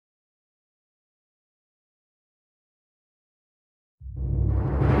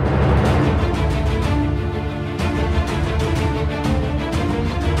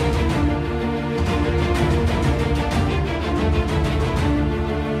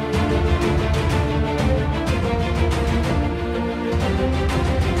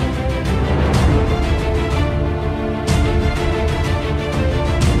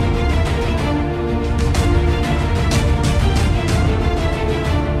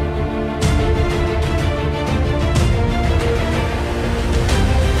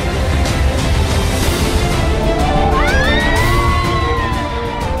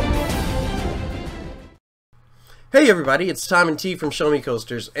Hey everybody, it's Tom and T from Show Me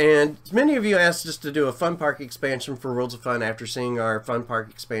Coasters, and many of you asked us to do a fun park expansion for Worlds of Fun after seeing our fun park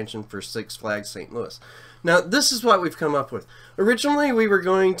expansion for Six Flags St. Louis. Now, this is what we've come up with. Originally, we were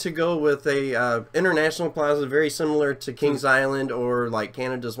going to go with a international plaza very similar to Kings Island or like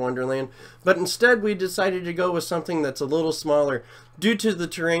Canada's Wonderland, but instead we decided to go with something that's a little smaller due to the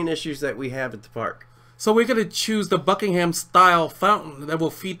terrain issues that we have at the park. So we're going to choose the Buckingham-style fountain that will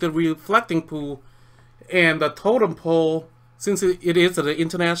feed the reflecting pool. And the totem pole, since it is at the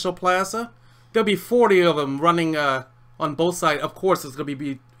International Plaza, there'll be 40 of them running on both sides. Of course, it's going to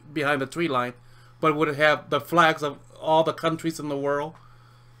be behind the tree line, but it would have the flags of all the countries in the world.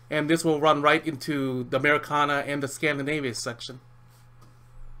 And this will run right into the Americana and the Scandinavia section.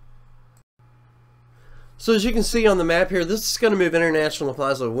 So as you can see on the map here, this is going to move International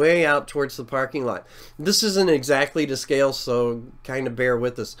Plaza way out towards the parking lot. This isn't exactly to scale, so kind of bear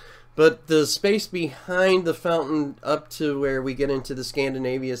with us. But the space behind the fountain up to where we get into the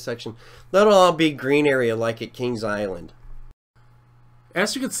Scandinavia section, that'll all be green area like at Kings Island.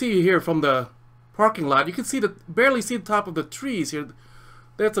 As you can see here from the parking lot, you can see barely see the top of the trees here.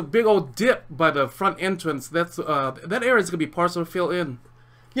 That's a big old dip by the front entrance. That's that area is going to be partially filled in.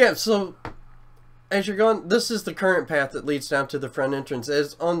 Yeah, so as you're going, this is the current path that leads down to the front entrance.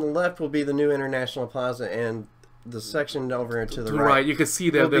 As on the left will be the new International Plaza, and the section over to the right, you can see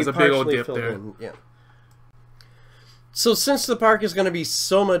that there's a big old dip there. Yeah. So since the park is going to be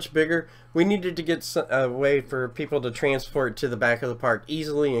so much bigger, we needed to get a way for people to transport to the back of the park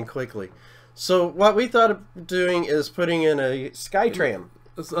easily and quickly. So what we thought of doing is putting in a sky tram.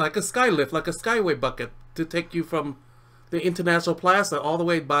 It's like a sky lift, like a skyway bucket, to take you from the International Plaza all the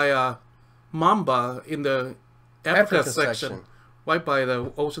way by Mamba in the Africa section, right by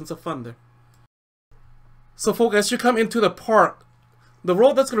the Oceans of Fun there. So folks, as you come into the park, the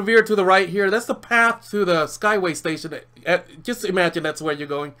road that's going to veer to the right here, that's the path to the Skyway station. Just imagine that's where you're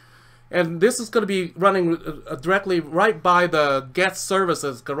going. And this is going to be running directly right by the guest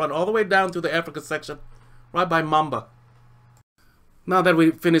services. It's going to run all the way down to the Africa section, right by Mamba. Now that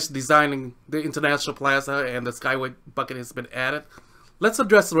we've finished designing the International Plaza and the Skyway bucket has been added, let's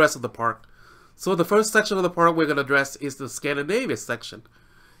address the rest of the park. So the first section of the park we're going to address is the Scandinavia section.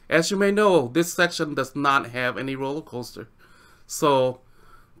 As you may know, this section does not have any roller coaster. So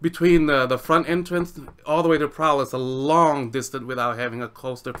between the front entrance all the way to Prowl is a long distance without having a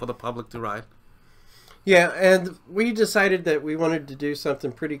coaster for the public to ride. Yeah, and we decided that we wanted to do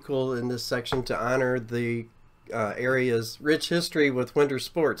something pretty cool in this section to honor the area's rich history with winter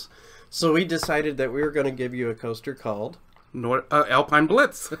sports. So we decided that we were going to give you a coaster called Alpine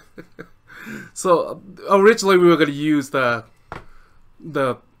Blitz. So originally we were going to use the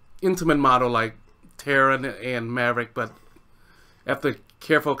Intamin model like Terran and Maverick, but after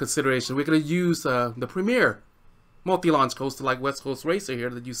careful consideration, we're going to use the Premier multi-launch coaster like West Coast Racer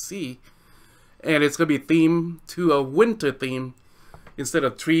here that you see, and it's going to be themed to a winter theme. Instead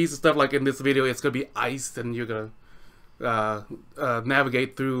of trees and stuff like in this video, it's going to be ice, and you're going to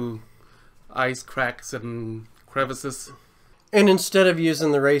navigate through ice cracks and crevices. And instead of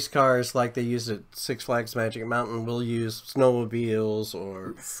using the race cars like they use at Six Flags Magic Mountain, we'll use snowmobiles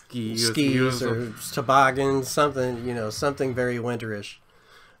or skis or toboggans, something, you know, something very winterish.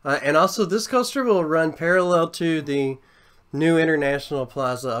 And also this coaster will run parallel to the new International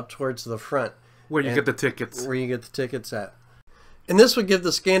Plaza up towards the front. Where you get the tickets. Where you get the tickets at. And this would give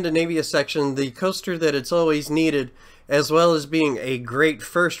the Scandinavia section the coaster that it's always needed, as well as being a great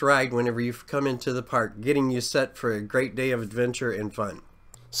first ride whenever you come into the park, getting you set for a great day of adventure and fun.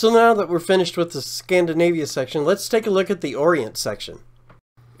 So now that we're finished with the Scandinavia section, let's take a look at the Orient section.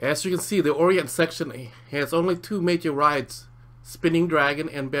 As you can see, the Orient section has only two major rides, Spinning Dragon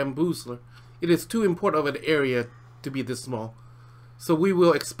and Bamboozler. It is too important of an area to be this small, so we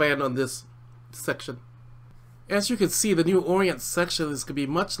will expand on this section. As you can see, the new Orient section is going to be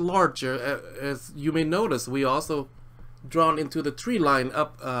much larger. As you may notice, we also drawn into the tree line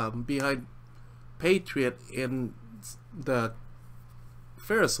up behind Patriot in the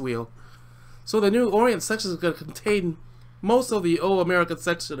Ferris wheel. So the new Orient section is going to contain most of the old American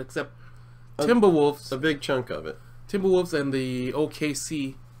section except Timberwolves. A big chunk of it. Timberwolves and the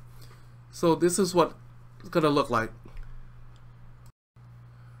OKC. So this is what it's going to look like.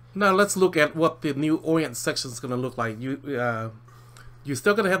 Now let's look at what the new Orient section is going to look like. You're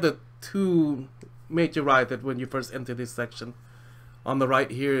still going to have the two major rides that when you first enter this section. On the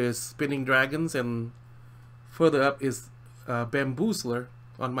right here is Spinning Dragons, and further up is Bamboozler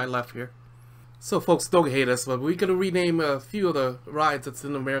on my left here. So folks, don't hate us, but we're going to rename a few of the rides that's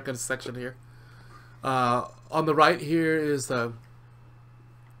in the American section here. On the right here is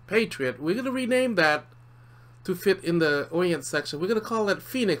Patriot. We're going to rename that to fit in the Orient section. We're going to call it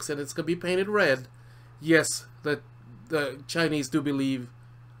Phoenix, and it's going to be painted red. Yes, the Chinese do believe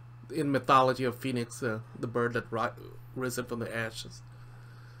in mythology of Phoenix, the bird that risen from the ashes.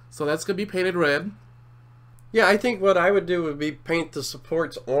 So that's going to be painted red. Yeah, I think what I would do would be paint the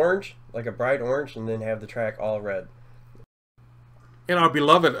supports orange, like a bright orange, and then have the track all red. And our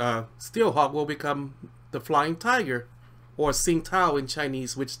beloved Steelhawk will become the Flying Tiger, or Sing Tao in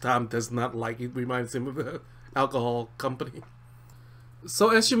Chinese, which Tom does not like. It reminds him of the alcohol company. So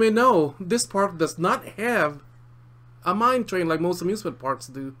as you may know, this park does not have a mine train like most amusement parks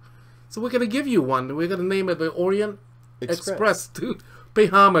do. So we're going to give you one. We're going to name it the Orient Express to pay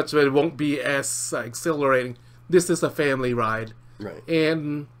homage, but it won't be as exhilarating. This is a family ride. Right.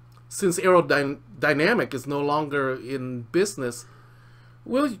 And since aerodynamic is no longer in business,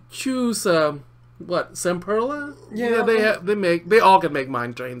 we'll choose what, Semperla? Yeah, they all can make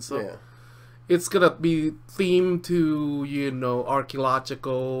mine trains. So yeah. It's gonna be themed to, you know,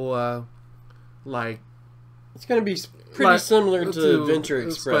 archaeological, like. It's gonna be pretty similar to Adventure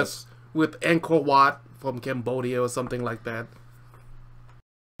Express with Angkor Wat from Cambodia or something like that.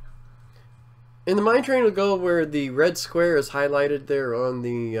 And the mine train will go where the red square is highlighted there on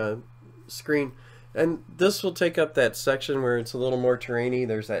the screen. And this will take up that section where it's a little more terrainy.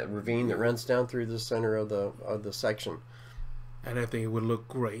 There's that ravine that runs down through the center of the section. And I think it would look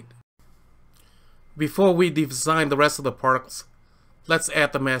great. Before we design the rest of the parks, let's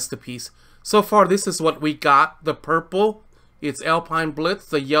add the masterpiece. So far, this is what we got. The purple, it's Alpine Blitz.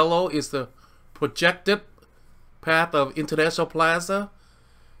 The yellow is the projected path of International Plaza.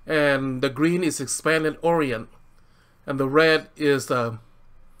 And the green is Expanded Orient. And the red is the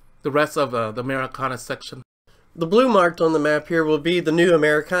rest of the Americana section. The blue marked on the map here will be the new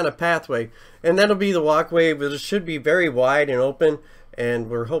Americana pathway. And that'll be the walkway, but it should be very wide and open. And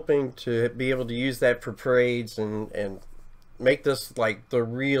we're hoping to be able to use that for parades and make this like the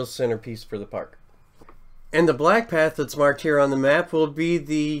real centerpiece for the park. And the black path that's marked here on the map will be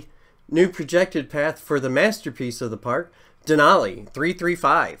the new projected path for the masterpiece of the park, Denali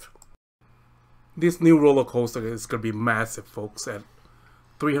 335. This new roller coaster is going to be massive, folks. At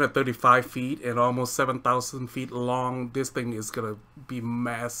 335 feet and almost 7,000 feet long, this thing is going to be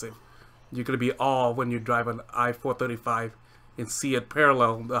massive. You're going to be awed when you drive on I-435 and see it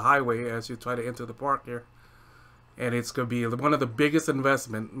parallel the highway as you try to enter the park here. And it's going to be one of the biggest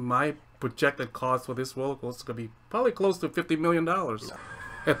investment. My projected cost for this roller coaster is going to be probably close to $50 million.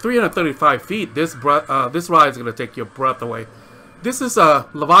 At 335 feet, this ride is going to take your breath away. This is a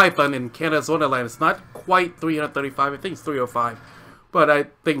Leviathan in Canada's Wonderland. It's not quite 335. I think it's 305. But I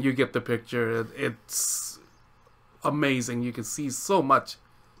think you get the picture. It's amazing. You can see so much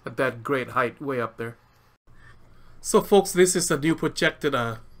at that great height way up there. So, folks, this is a new projected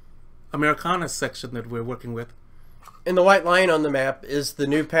Americana section that we're working with. And the white line on the map is the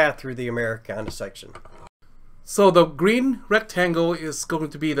new path through the Americana section. So the green rectangle is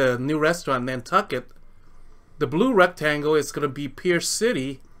going to be the new restaurant Nantucket. The blue rectangle is going to be Pier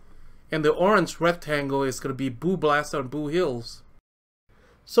City. And the orange rectangle is going to be Boo Blaster and Boo Hills.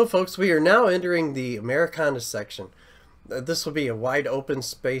 So folks, we are now entering the Americana section. This will be a wide open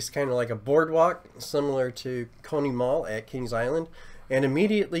space, kind of like a boardwalk, similar to Coney Mall at Kings Island. And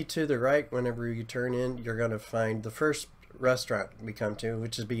immediately to the right, whenever you turn in, you're going to find the first restaurant we come to,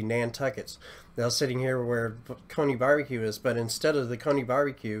 which is be Nantucket's. Now sitting here where Coney Barbecue is, but instead of the Coney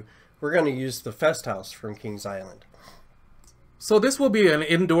Barbecue, we're going to use the Fest House from Kings Island. So this will be an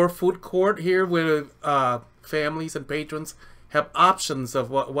indoor food court here where families and patrons have options of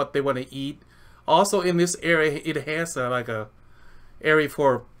what they want to eat. Also in this area, it has like a area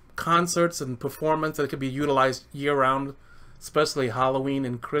for concerts and performance that can be utilized year-round, especially Halloween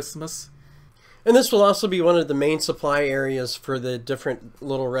and Christmas. And this will also be one of the main supply areas for the different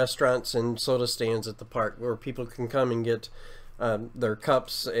little restaurants and soda stands at the park, where people can come and get their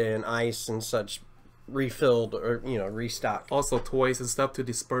cups and ice and such refilled or, you know, restocked. Also toys and stuff to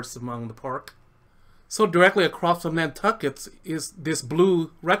disperse among the park. So directly across from Nantucket's is this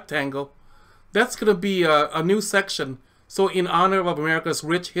blue rectangle. That's going to be a new section. So in honor of America's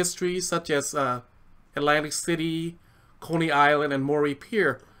rich history, such as Atlantic City, Coney Island, and Maury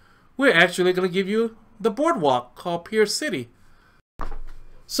Pier, we're actually going to give you the boardwalk called Pier City.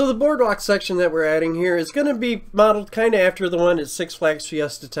 So the boardwalk section that we're adding here is going to be modeled kind of after the one at Six Flags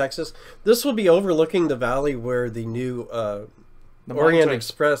Fiesta, Texas. This will be overlooking the valley where the new Orient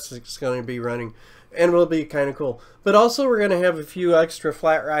Express is going to be running, and will be kind of cool. But also we're going to have a few extra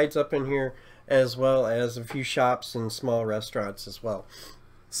flat rides up in here, as well as a few shops and small restaurants as well.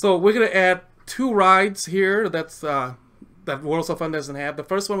 So we're going to add 2 rides here that's that Worlds of Fun doesn't have. The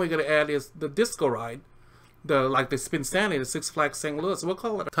first one we're going to add is the disco ride. the Spin Sandy, the Six Flags St. Louis. We'll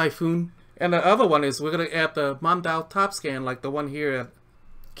call it a Typhoon. And the other one is we're gonna add the Mondale Top Scan, like the one here at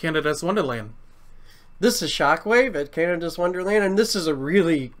Canada's Wonderland. This is Shockwave at Canada's Wonderland, and this is a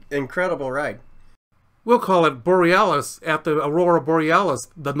really incredible ride. We'll call it Borealis after Aurora Borealis,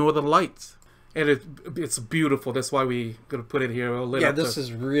 the Northern Lights. And it's beautiful. That's why we're going to put it here. Yeah, this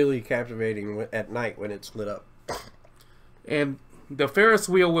is really captivating at night when it's lit up. And the Ferris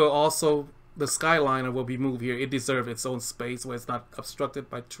wheel will also, the Skyliner will be moved here. It deserves its own space where it's not obstructed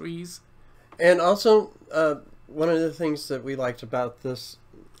by trees. And also, one of the things that we liked about this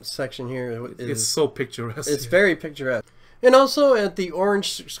section here is... It's so picturesque. It's very picturesque. And also at the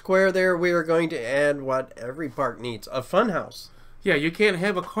orange square there, we are going to add what every park needs, a funhouse. Yeah, you can't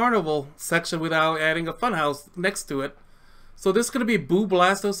have a carnival section without adding a funhouse next to it. So this is going to be Boo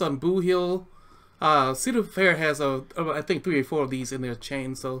Blasters on Boo Hill. Cedar Fair has, I think, 3 or 4 of these in their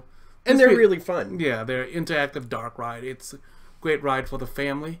chain. So, and they're really fun. Yeah, they're interactive dark ride. It's a great ride for the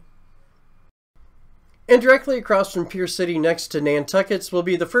family. And directly across from Pier City next to Nantucket's will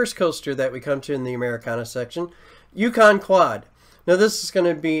be the first coaster that we come to in the Americana section, Yukon Quad. Now this is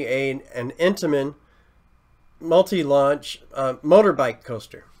going to be an Intamin multi-launch motorbike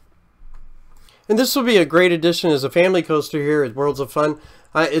coaster. And this will be a great addition as a family coaster here at Worlds of Fun.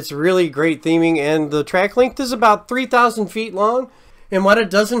 It's really great theming, and the track length is about 3,000 feet long. And what it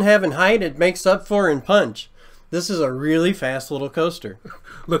doesn't have in height, it makes up for in punch. This is a really fast little coaster.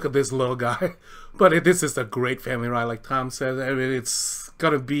 Look at this little guy. But this is a great family ride, like Tom says. I mean, it's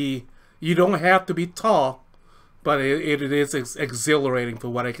going to be, you don't have to be tall, but it is exhilarating for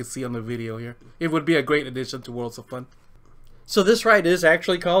what I can see on the video here. It would be a great addition to Worlds of Fun. So this ride is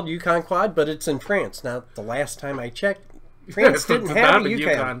actually called Yukon Quad, but it's in France. Now, the last time I checked, France didn't have a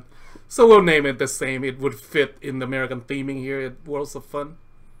Yukon. So we'll name it the same. It would fit in the American theming here at Worlds of Fun.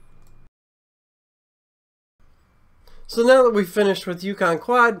 So now that we've finished with Yukon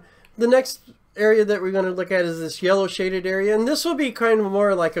Quad, the next area that we're going to look at is this yellow shaded area, and this will be kind of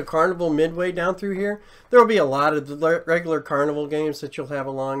more like a carnival midway down through here. There will be a lot of the regular carnival games that you'll have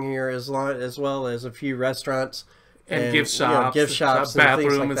along here, as well as a few restaurants and gift shops, and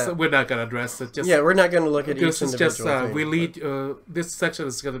bathroom. things like that. We're not going to address it. Yeah, we're not going to look at each individual thing. We lead. This section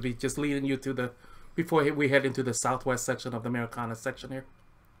is going to be just leading you to the before we head into the southwest section of the Americana section here.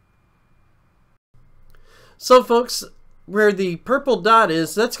 So, folks, where the purple dot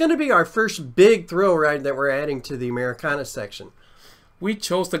is, that's going to be our first big thrill ride that we're adding to the Americana section. We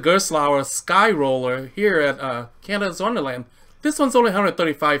chose the Gerstlauer Sky Roller here at Canada's Wonderland. This one's only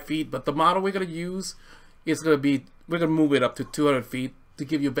 135 feet, but the model we're going to use is going to be, we're going to move it up to 200 feet to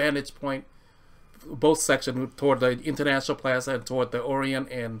give you vantage point, both sections toward the International Plaza and toward the Orient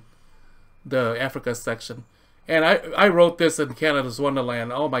and the Africa section. And I wrote this in Canada's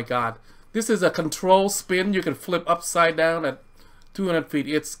Wonderland. Oh my God. This is a control spin. You can flip upside down at 200 feet.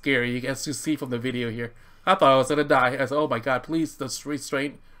 It's scary, as you see from the video here. I thought I was going to die. I said, oh my God, please, the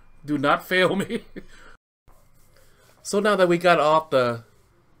restraint, do not fail me. So now that we got off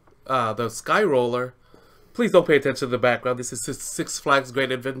the Sky Roller, please don't pay attention to the background. This is Six Flags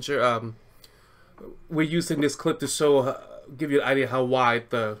Great Adventure. We're using this clip to show, give you an idea how wide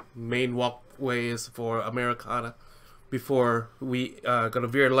the main walkway is for Americana. Before we gonna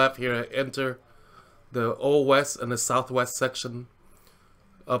veer left here, enter the Old West and the Southwest section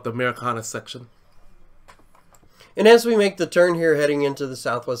of the Americana section. And as we make the turn here heading into the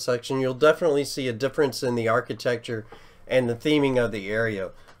Southwest section, you'll definitely see a difference in the architecture and the theming of the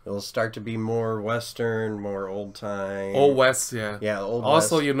area. It'll start to be more Western, more old time. Old West, yeah. Yeah, Old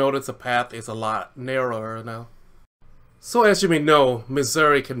West. Also, you notice the path is a lot narrower now. So as you may know,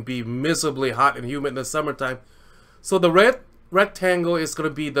 Missouri can be miserably hot and humid in the summertime. So the red rectangle is going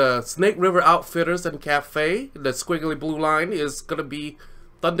to be the Snake River Outfitters and Cafe. The squiggly blue line is going to be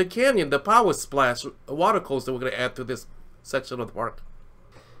Thunder Canyon, the Power Splash water coaster we're going to add to this section of the park.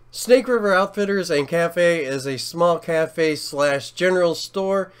 Snake River Outfitters and Cafe is a small cafe / general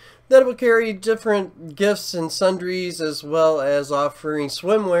store that will carry different gifts and sundries, as well as offering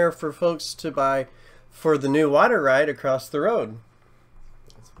swimwear for folks to buy for the new water ride across the road.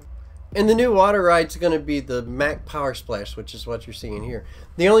 And the new water ride is going to be the Mack Power Splash, which is what you're seeing here.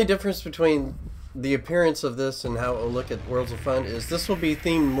 The only difference between the appearance of this and how it will look at Worlds of Fun is this will be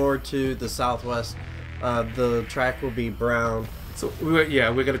themed more to the Southwest. The track will be brown. So we're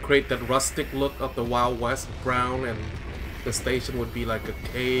going to create that rustic look of the Wild West, brown, and the station would be like a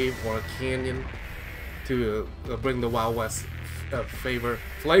cave or a canyon to bring the Wild West flavor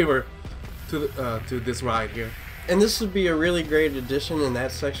to this ride here. And this would be a really great addition in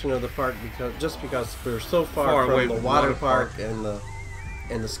that section of the park because we're so far from away the from water park and the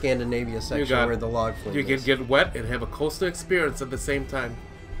and the Scandinavia section where the log flume You can get wet and have a coaster experience at the same time.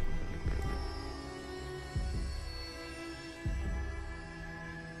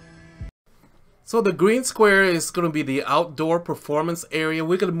 So the green square is going to be the outdoor performance area.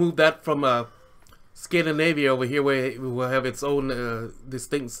 We're going to move that from Scandinavia over here, where it will have its own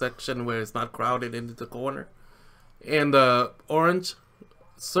distinct section where it's not crowded into the corner. And the orange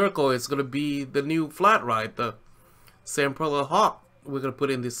circle is going to be the new flat ride, the Samprella Hawk. We're going to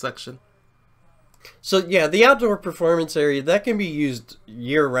put in this section. So yeah, the outdoor performance area, that can be used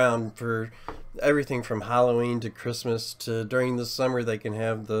year-round for everything from Halloween to Christmas to during the summer. They can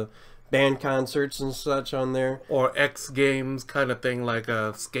have the band concerts and such on there. Or X Games kind of thing, like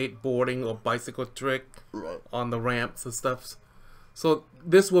a skateboarding or bicycle trick on the ramps and stuff. So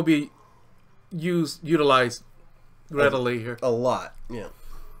this will be utilized readily here. A lot, yeah.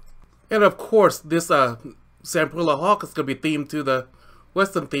 And of course, this Samprella Hawk is going to be themed to the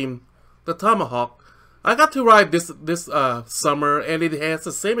Western theme, the Tomahawk. I got to ride this summer, and it has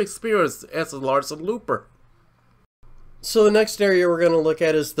the same experience as the Larson Looper. So the next area we're going to look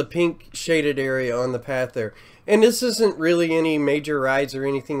at is the pink shaded area on the path there. And this isn't really any major rides or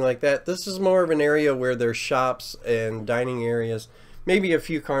anything like that. This is more of an area where there's shops and dining areas, maybe a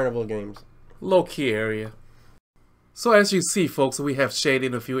few carnival games. Low-key area. So as you see, folks, we have shade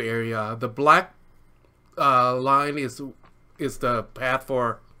in a few areas. The black line is the path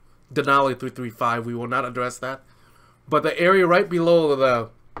for Denali 335. We will not address that. But the area right below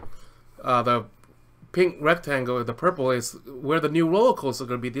the pink rectangle, the purple, is where the new roller coaster is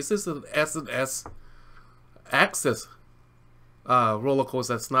going to be. This is an S&S Access roller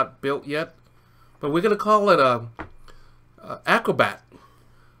coaster that's not built yet, but we're going to call it a Acrobat.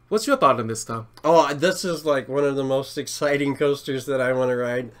 What's your thought on this, Tom? Oh, this is like one of the most exciting coasters that I want to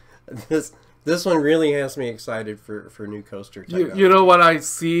ride. This one really has me excited for new coaster technology. You know what I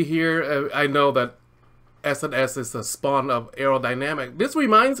see here? I know that S&S is a spawn of Aerodynamic. This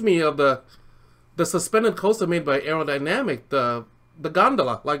reminds me of the suspended coaster made by Aerodynamic, the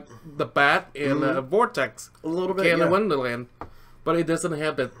gondola, like the Bat and Vortex. A little bit, Canada Wonderland, but it doesn't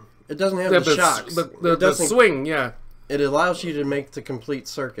have that. It doesn't have the shocks. The swing, yeah. It allows you to make the complete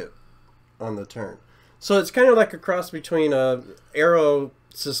circuit on the turn. So it's kind of like a cross between a Aero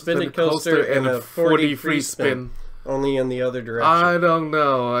suspended coaster and a 4D free spin, only in the other direction. I don't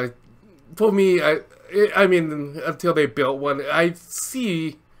know. For me, I mean, until they built one, I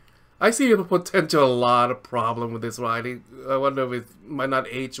see a potential a lot of problem with this ride. I wonder if it might not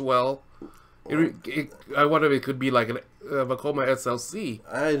age well. I wonder if it could be like a Vekoma SLC.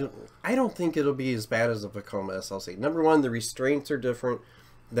 I don't think it'll be as bad as a Vekoma SLC. Number one, the restraints are different.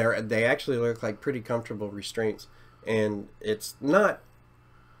 They actually look like pretty comfortable restraints, and it's not,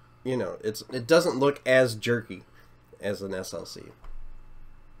 you know, it doesn't look as jerky as an SLC.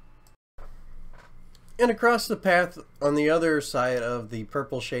 And across the path on the other side of the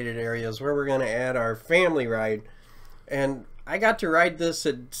purple shaded area is where we're going to add our family ride. And I got to ride this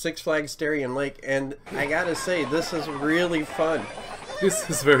at Six Flags Darien Lake, and I gotta say, this is really fun. This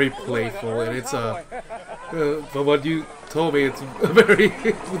is very playful, and it's from what you told me, it's very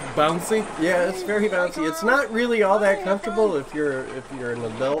bouncy. Yeah, it's very bouncy. It's not really all that comfortable if you're an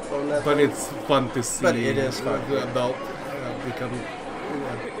adult on that. But it's fun to see. But it is fun. The adult become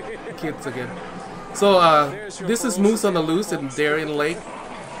kids again. So this is Moose on the Loose in Darien Lake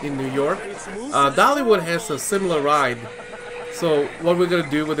in New York. Dollywood has a similar ride. So what we're gonna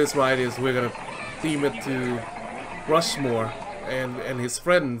do with this ride is we're gonna theme it to Rushmore and his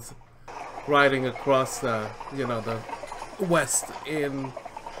friends riding across the west in,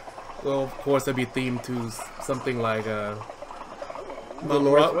 well, of course it'd be themed to something like the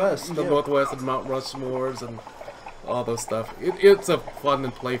Northwest. Northwest and Mount Rushmores and all those stuff. It's a fun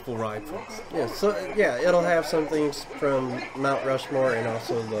and playful ride, folks. Yeah, so yeah, it'll have some things from Mount Rushmore and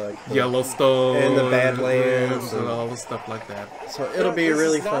also the Yellowstone and the Badlands and all the stuff like that. So it'll be a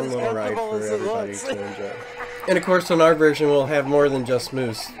really fun little ride for everybody to enjoy. And of course, on our version, we'll have more than just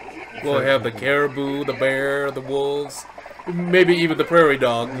moose. We'll have the caribou, the bear, the wolves, maybe even the prairie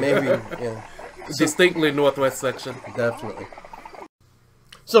dog. Maybe, yeah. Distinctly Northwest section. Definitely.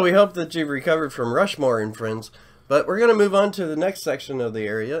 So we hope that you've recovered from Rushmore and friends. But we're going to move on to the next section of the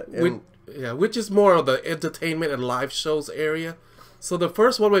area. Which is more of the entertainment and live shows area. So the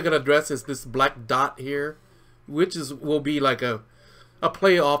first one we're going to address is this black dot here, which will be like a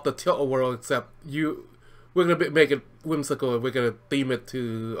play off the Tilt-A-Whirl, except we're going to make it whimsical, and we're going to theme it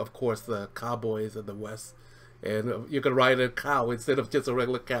to, of course, the cowboys of the West. And you can ride a cow instead of just a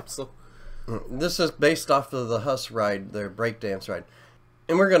regular capsule. This is based off of the Huss ride, their breakdance ride.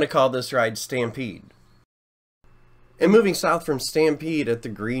 And we're going to call this ride Stampede. And moving south from Stampede at the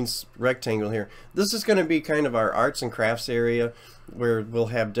green rectangle here, this is going to be kind of our arts and crafts area where we'll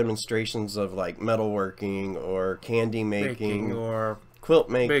have demonstrations of like metalworking or candy making or quilt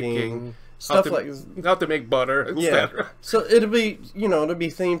making stuff how to make butter, etc. Yeah. So it'll be, you know, it'll be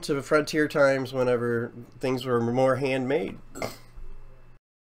themed to frontier times whenever things were more handmade.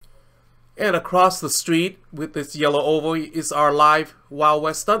 And across the street with this yellow oval is our live Wild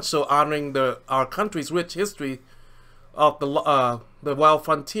West stunt show honoring our country's rich history of the wild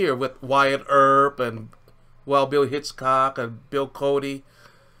frontier with Wyatt Earp and Bill Hitchcock and Bill Cody,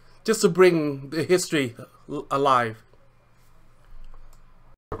 just to bring the history alive.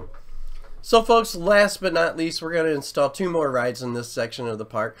 So folks, last but not least, we're going to install 2 more rides in this section of the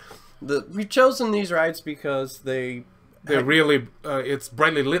park. We've chosen these rides because they're really it's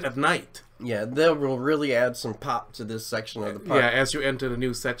brightly lit at night. Yeah, they will really add some pop to this section of the park. Yeah, as you enter the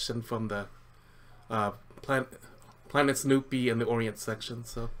new section from the Planet Snoopy and the Orient section.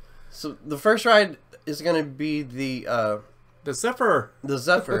 So the first ride is going to be the Zephyr. The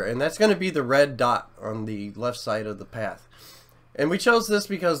Zephyr, and that's going to be the red dot on the left side of the path. And we chose this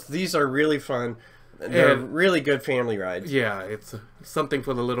because these are really fun. They're really good family rides. Yeah, it's something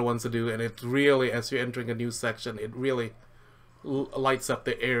for the little ones to do, and it really, as you're entering a new section, it really lights up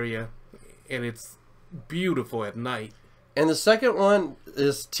the area, and it's beautiful at night. And the second one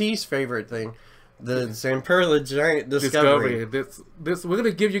is T's favorite thing, the Zamperla Giant Discovery. This we're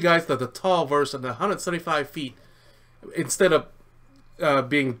gonna give you guys the tall version, the 175 feet, instead of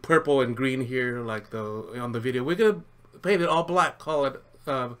being purple and green here like on the video. We're gonna paint it all black, call it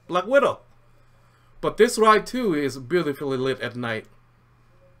Black Widow. But this ride too is beautifully lit at night.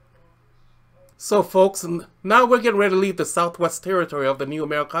 So folks, now we're getting ready to leave the Southwest Territory of the New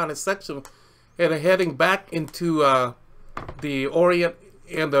Americana section and heading back into the Orient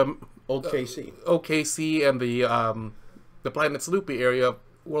and the OKC and the Planet Snoopy area of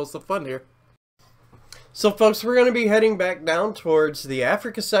Worlds of Fun here. So folks, we're going to be heading back down towards the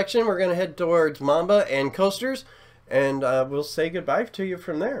Africa section. We're going to head towards Mamba and Coasters, and we'll say goodbye to you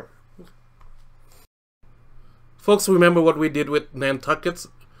from there. Folks, remember what we did with Nantucket's?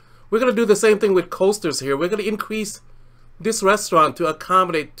 We're going to do the same thing with Coasters here. We're going to increase this restaurant to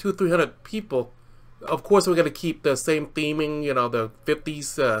accommodate 200-300 people. Of course, we're going to keep the same theming, you know, the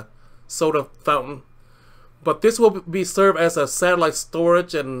 50s soda fountain. But this will be served as a satellite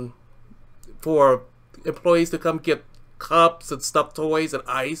storage and for employees to come get cups and stuffed toys and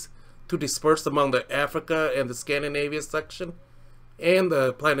ice to disperse among the Africa and the Scandinavia section and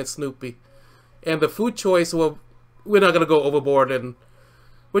the Planet Snoopy. And the food choice, well, we're not going to go overboard, and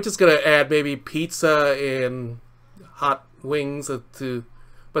we're just going to add maybe pizza and hot wings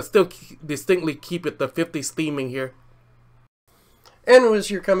but still distinctly keep it the 50s theming here. And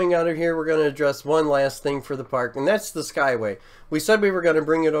as you're coming out of here, we're going to address one last thing for the park, and that's the Skyway. We said we were going to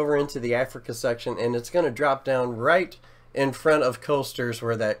bring it over into the Africa section, and it's going to drop down right in front of Coasters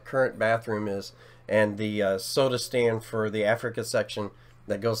where that current bathroom is, and the soda stand for the Africa section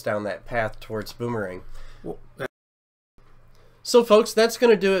that goes down that path towards Boomerang. So folks, that's going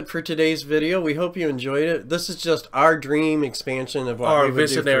to do it for today's video. We hope you enjoyed it. This is just our dream expansion of what our we would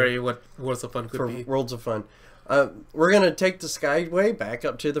visionary do what Worlds of Fun could be. Worlds of Fun. We're going to take the Skyway back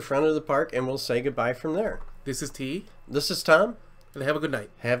up to the front of the park, and we'll say goodbye from there. This is T. This is Tom. And have a good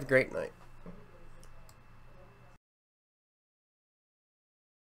night. Have a great night.